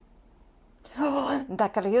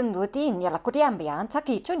Dakaryundutin yala kuriambian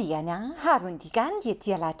takichuniana harun digandi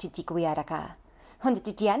tiala chitikuiaraka.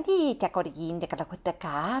 Hunditianti takorigin de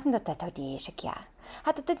kalakutaka natatodi shakya.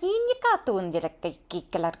 Hatatadin yakatun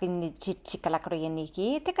yakakikalakini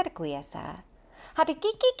chichikalakrianiki tekarikuyasa.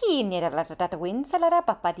 Hatikiki niralatawin salara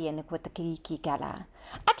papadian kutakiki gala.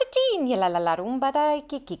 Atatin yalalarumbada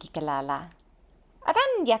kikikalala.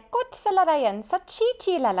 Adan yakut salarayan sa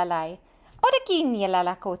chichi lalalay. Orakin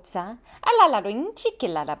yalala kotsa, alalarin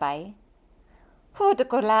chikilalabay.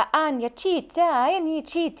 Hudukola anya chita, any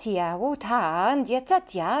chitia, wuta, and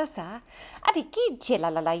yatatiasa. Adiki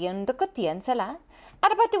chilalalayan the kotian sala.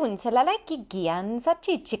 Arbatun sala kigian sa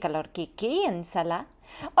chichikalor kiki and sala.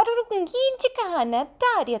 Orukun chikahana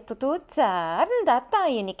taria tututsa, and that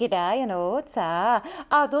dayanikida and otsa.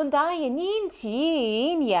 Adon dayanin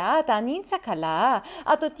ya danin sakala.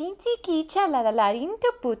 Adotinti kicha la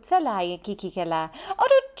into putzalaya kikikala.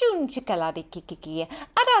 Orujun chikalari kikiki.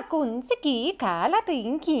 Arakun siki kala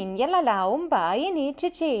tinkin yalalaumba yani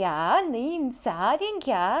chichea nin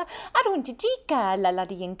sarinkya. Arun chichika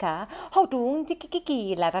lalarinka. Hodun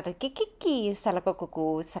tikiki la kikiki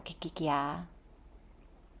salakoku sakikikya.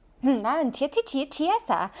 난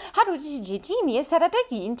티치치치야사 하루 지지니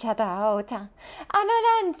사라다긴 차다오타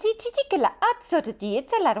아나란 지치치클라 아츠르디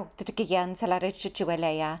짤라록트르기안 살라르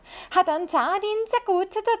추추벨레야 하단 자린 자고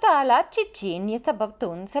차다달라 치치니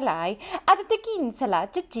사밥돈 살라이 아르드긴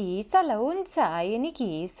살라 치치 살라운 사이니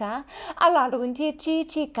기사 알라룬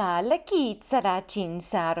티치치카 라키 사라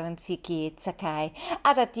진사론 시키 차카이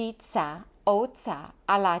아라디차 Oza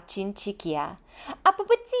ala chinchikia.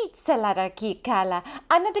 Apupatsit salara kikala.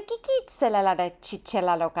 Anada kikit salara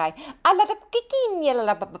chichela lokai. Alara kikin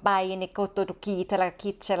yela babai ni kotoruki tala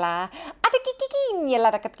kichela. Ada kikin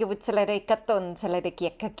yela katkivut salare katon salare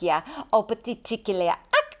kiakakia. Opatit chikilea.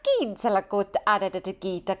 Akid salakot ada de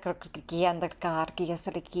gita krakian the car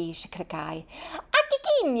kiasoriki shikrakai.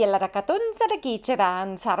 Akikin yela katon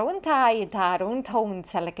salakicheran saruntai tarun ton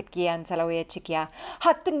salakitkian salawe chikia.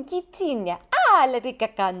 Hatun kitinya. Alarika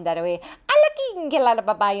kandarwe. Alakin gelala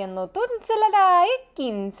babayan no tun salara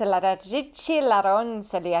ekin salara chichilaron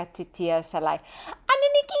saliatitia salai.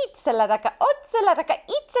 Ananikit salaraka ot salaraka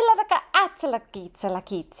it salaraka atsalakit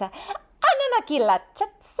salakitsa. Ananakila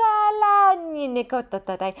chatsala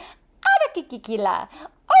ninikotatai. Arakikikila.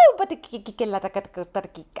 Oh, but the kikikila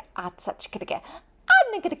rakatarkika atsachkirke.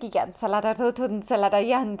 Anakirkikan salara tun salara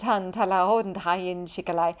yantan tala on hayin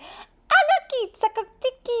shikalai. Tsaka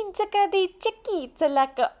tiki tsakari chiki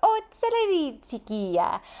tsalaka o tsalari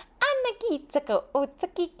tsikia. Anaki tsaka o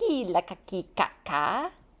tsakiki lakaki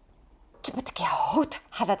kaka. Chipataki hot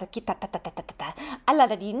harataki tatatata.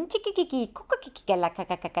 Alaradin chikiki kukaki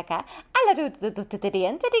lakakaka.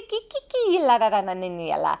 Alarututurian kiki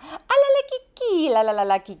larananinila. Alalakiki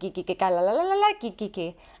lalalaki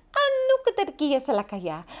kiki. Anukatarkia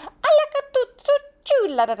salakaya. Alakatutsu.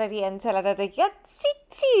 Chulararian salararia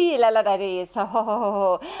sitsi lalarisa ho ho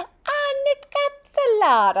ho. Anikat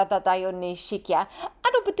salara tatayoni shikia.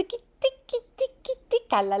 Anubutiki tiki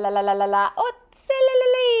la la la la la la.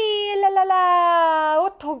 Otselele la la la.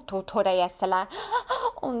 Ototoraya sala.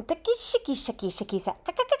 Untaki shiki sa.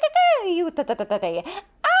 Kakakaka you tatataya.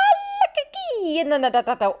 Alakaki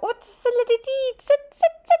nanatata. Otseledi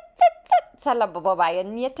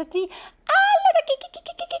salababayan yetati.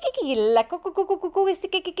 La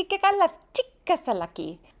kukukukukukukala chika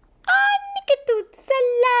salaki. Anikatut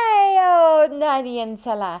salayo narian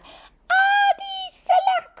sala. Adi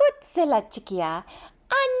salakut sala chikia.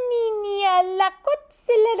 Aninia lakut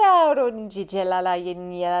salararon jijala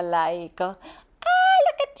yenya laiko.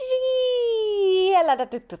 Alakati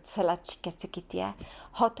alatut sala chika sikitia.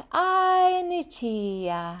 Hot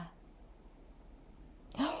ainichia.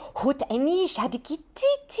 Hut eni shadiki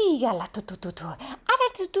titi ala tutututu. Ara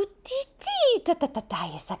tututiti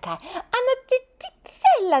tatataya sakai. Ana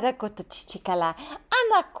titsela da kota chichikala.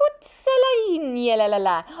 Ana kutsela inyela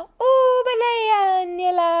la. O balaya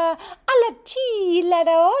nyela. Ala chila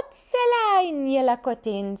da otsela inyela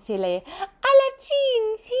kotensile. Ala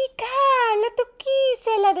chinsika la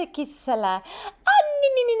tukisela da kisala.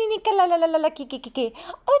 Anini kala la kiki.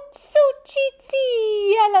 Otsu chitsi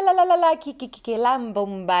la kiki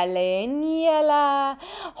lambombale niala.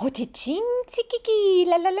 Hoti chinsi kiki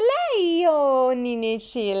la yo nini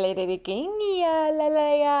shile de kenya la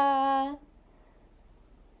ya.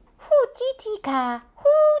 Hutitika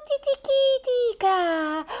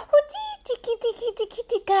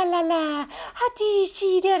hutitika la. Hati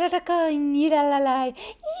shidara nira la.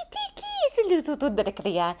 Itiki silutu de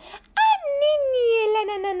kria.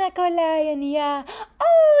 Nini la kolaya niya.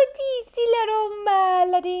 Oh, ti sila romba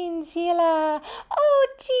la din sila. Oh,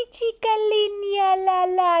 chichi kalinya la.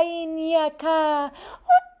 ka.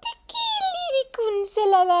 Otikili kun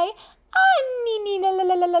selalai. Annini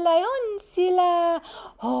lalalala on sila.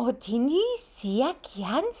 Oh, tini siya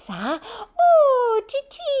kiansa. Oh,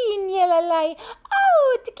 chitin yalalai.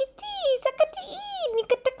 Oh, tikiti sakati ni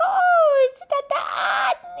katako.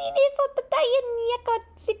 Sitataan ni sotatayan niya kot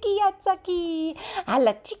sikiyatsaki.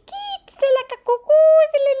 Ala chikit sila kakuku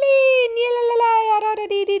silili niyalalay. Arara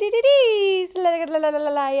di di di di di. Sila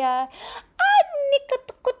lalalaya. Anni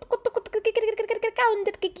katukut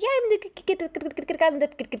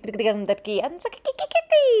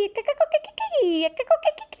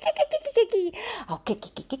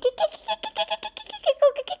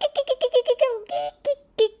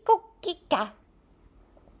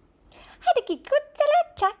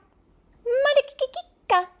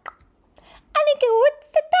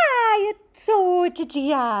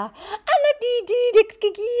Gia, Anna di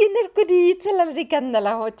kiki nerkodita la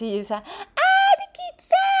ricandala hotisa.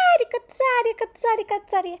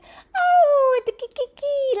 Katsari. Oh, the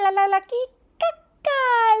kiki la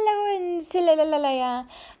kikakalawan sila lalaya.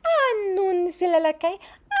 Anun sila lakay.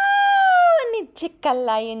 Ni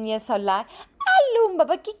chikalayan niya sola. Alum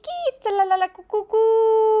baba kiki la kukuku.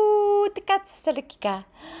 Tikat salikika.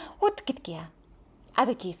 Utkitkia.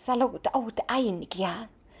 Adaki salot out ayin kia.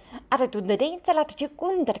 Ada tu nadain salat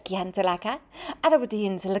cikundar kian salaka. Ada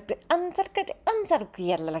butin salak ansar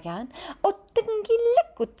kian lalakan. Otengi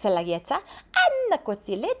lekut salayeta. Anna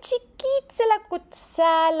kosile cikit salakut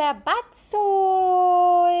salabatso.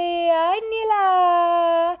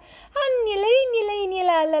 Anila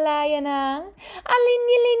lalayana.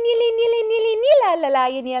 Nila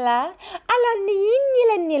lalayana.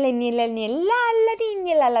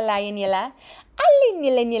 Ala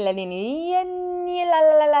nila lalayana.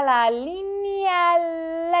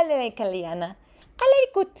 Kaliana.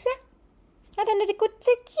 Kutsa. Ada nadi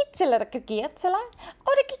kutsa kitsela rakiatsala.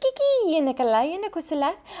 Ora kiki ina kalayana kusala.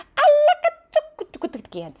 Alla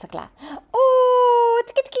katukutkiatsakla. Oh,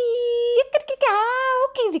 tikiki.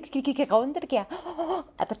 Okay, under kia.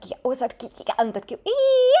 Atarkia. Osarki under kia.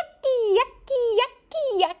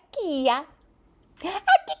 Yaki.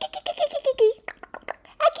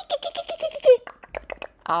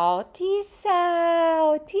 Otisa.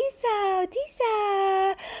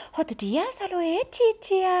 Hota dia salo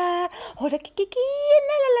chichia. Hora kiki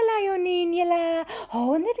nala.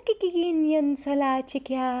 Hona kiki nyan sala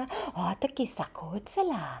chikia. Hota kisakot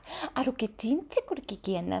sala. Arukitin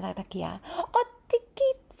kiki narakia.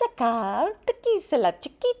 Otikitsaka. Otikisala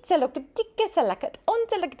chikitsala kutikisala kat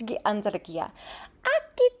onsala kiki anzalakia.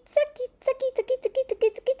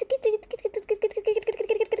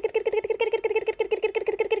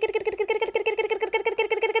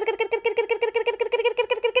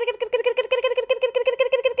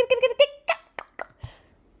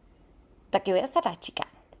 Taki esa chica.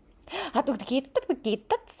 Atu kita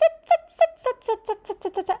set.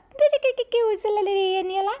 Kiki usala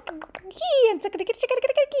niala. Kian sakri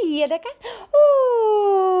ada kan?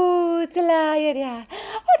 Oh, selaya.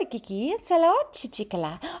 Ora kiki sala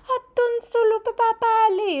chichikala. Atun solo papa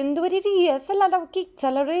lindu dia sala kik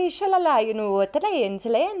sala reshala you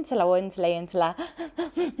sala.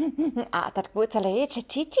 Atar gut sala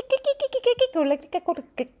chichi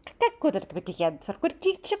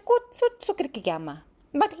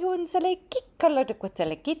Bakun sala kikala de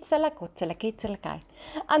kutsala kitsala kai.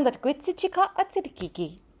 Andar kutsi chika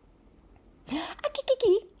atsiriki.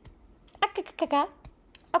 Akikiki. Akakaka.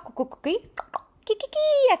 Akukuki.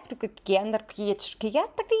 Kikiki. Akukuki. Andar kiyatskiya.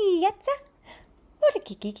 Takiyatsa. Ora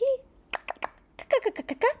kikiki.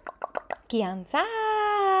 Kakakaka. Kianza.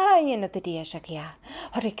 Yeno te dia shakia.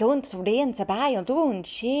 Ora kun sulen sabai on tun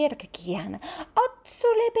shir kiana.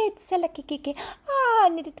 Otsule betsala kikiki.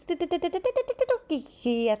 Ni kiki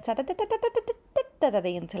yatsa.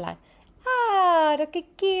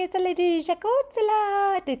 Kiki saladi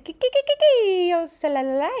shakotsala. Kiki.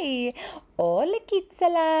 Osalalai. Ole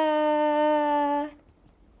kitsala.